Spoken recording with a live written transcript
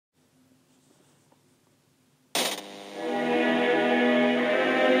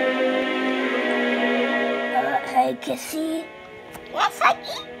Kissy? Yes,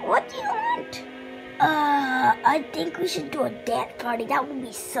 Huggy? What do you want? I think we should do a dance party. That would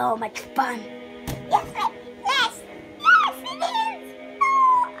be so much fun. Yes, yes, it is.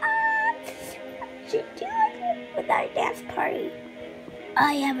 What should do with our dance party?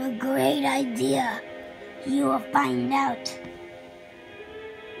 I have a great idea. You will find out.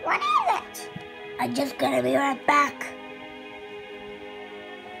 What is it? I'm just gonna be right back.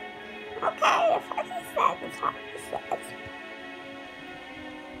 Okay, if what he says, it's what he says.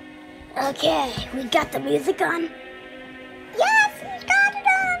 Okay, we got the music on? Yes, we got it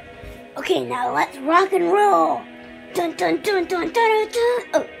on! Okay, now let's rock and roll! Dun dun dun dun dun dun dun!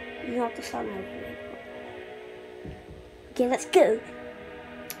 Oh, not the song I was making. Okay, let's go!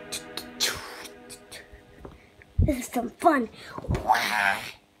 This is some fun!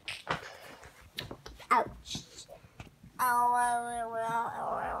 Ouch!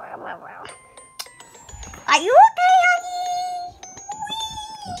 Are you okay, honey?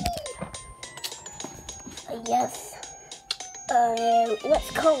 Yes. Let's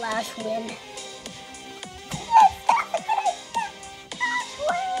call Ashwin.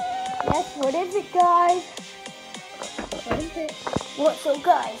 Yes, what is it, guys? What is it? What? So,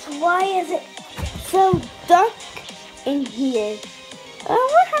 guys, why is it so dark in here?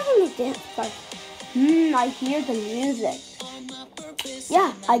 We're having a dance party. I hear the music.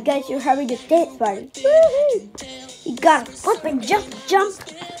 Yeah, I guess you're having a dance party. Woo-hoo! You gotta flip and jump.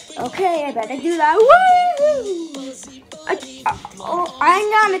 Okay, I better do that. Woo-hoo!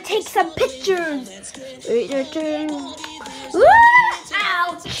 I'm gonna take some pictures. Woo!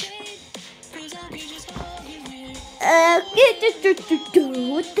 Ouch!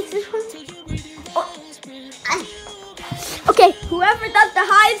 What is this one? Okay, whoever does the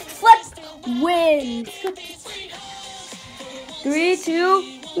highest flip wins. 3, 2,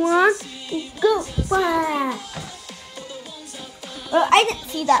 1, go! Oh, I didn't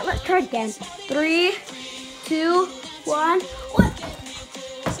see that. Let's try again. 3, 2, 1. What?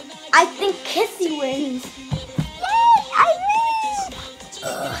 I think Kissy wins. Yay! I win!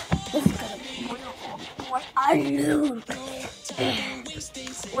 This is gonna be what I lose.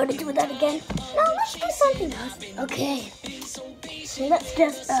 Want to do that again? No, let's do something else. Okay. So let's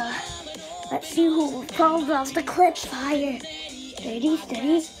just let's see who falls off the cliff higher. Steady,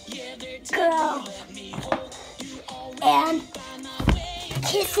 go! And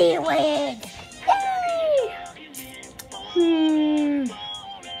Kissy wins! Yay!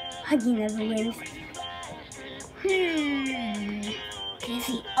 Huggy never wins.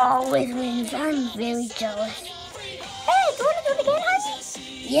 Kissy always wins. I'm very jealous. Hey, do you want to do it again,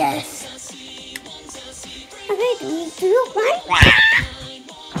 Huggy? Yes. Okay, 3, 2, 1.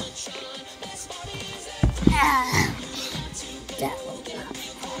 That was not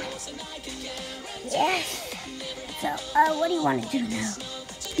fun. Yes. So, what do you want to do now?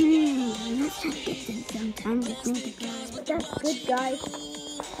 Let's try to get some time to think about it. That's good, guys.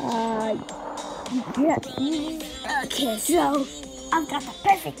 Yeah. Okay, so I've got the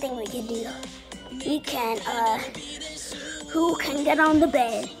perfect thing we can do. We can, who can get on the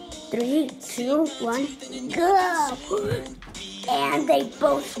bed? 3, 2, 1, go! And they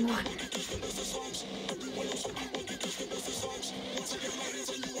both won.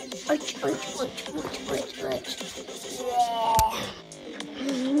 Yeah.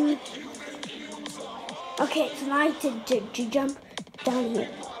 Okay, so now I have to jump down here.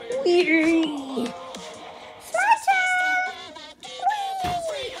 Smart turn!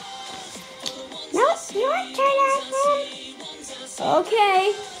 Now it's your turn, Ashwin.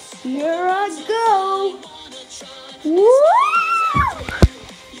 Okay, here I go. Woo!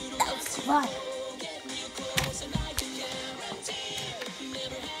 That was fun.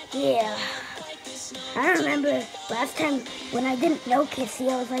 Yeah, I remember last time when I didn't know Kissy,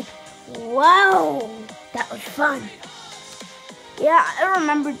 I was like, wow, that was fun. Yeah, I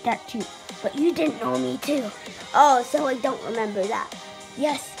remembered that too, but you didn't know me too. Oh, so I don't remember that.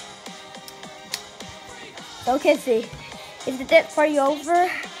 Yes. So Kissy, is the dance party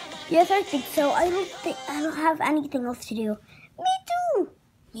over? Yes, I think so. I don't have anything else to do.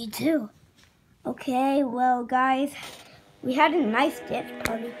 Me too. Okay, well guys, we had a nice dance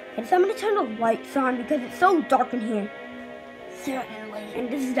party, and somebody turn the lights on because it's so dark in here. Certainly. And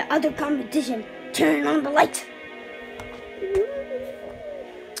this is the other competition. Turn on the lights.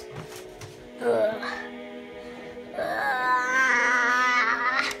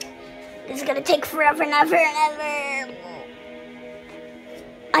 This is gonna take forever and ever and ever.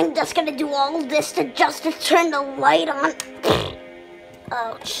 I'm just gonna do all this just to turn the light on.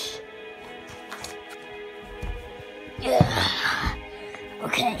 Ouch.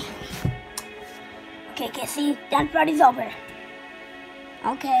 Okay, Okay, Kissy, dance party's over.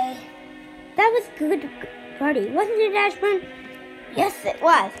 Okay. That was good party, wasn't it, Ashwin? Yes, it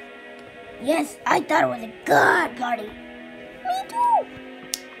was. Yes, I thought it was a good party. Me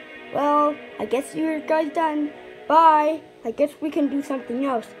too. Well, I guess you guys done. Bye. I guess we can do something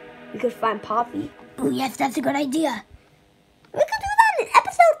else. We could find Poppy. Oh, yes, that's a good idea. We could do that in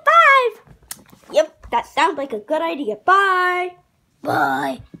episode 5. Yep, that sounds like a good idea. Bye.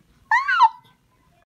 Bye.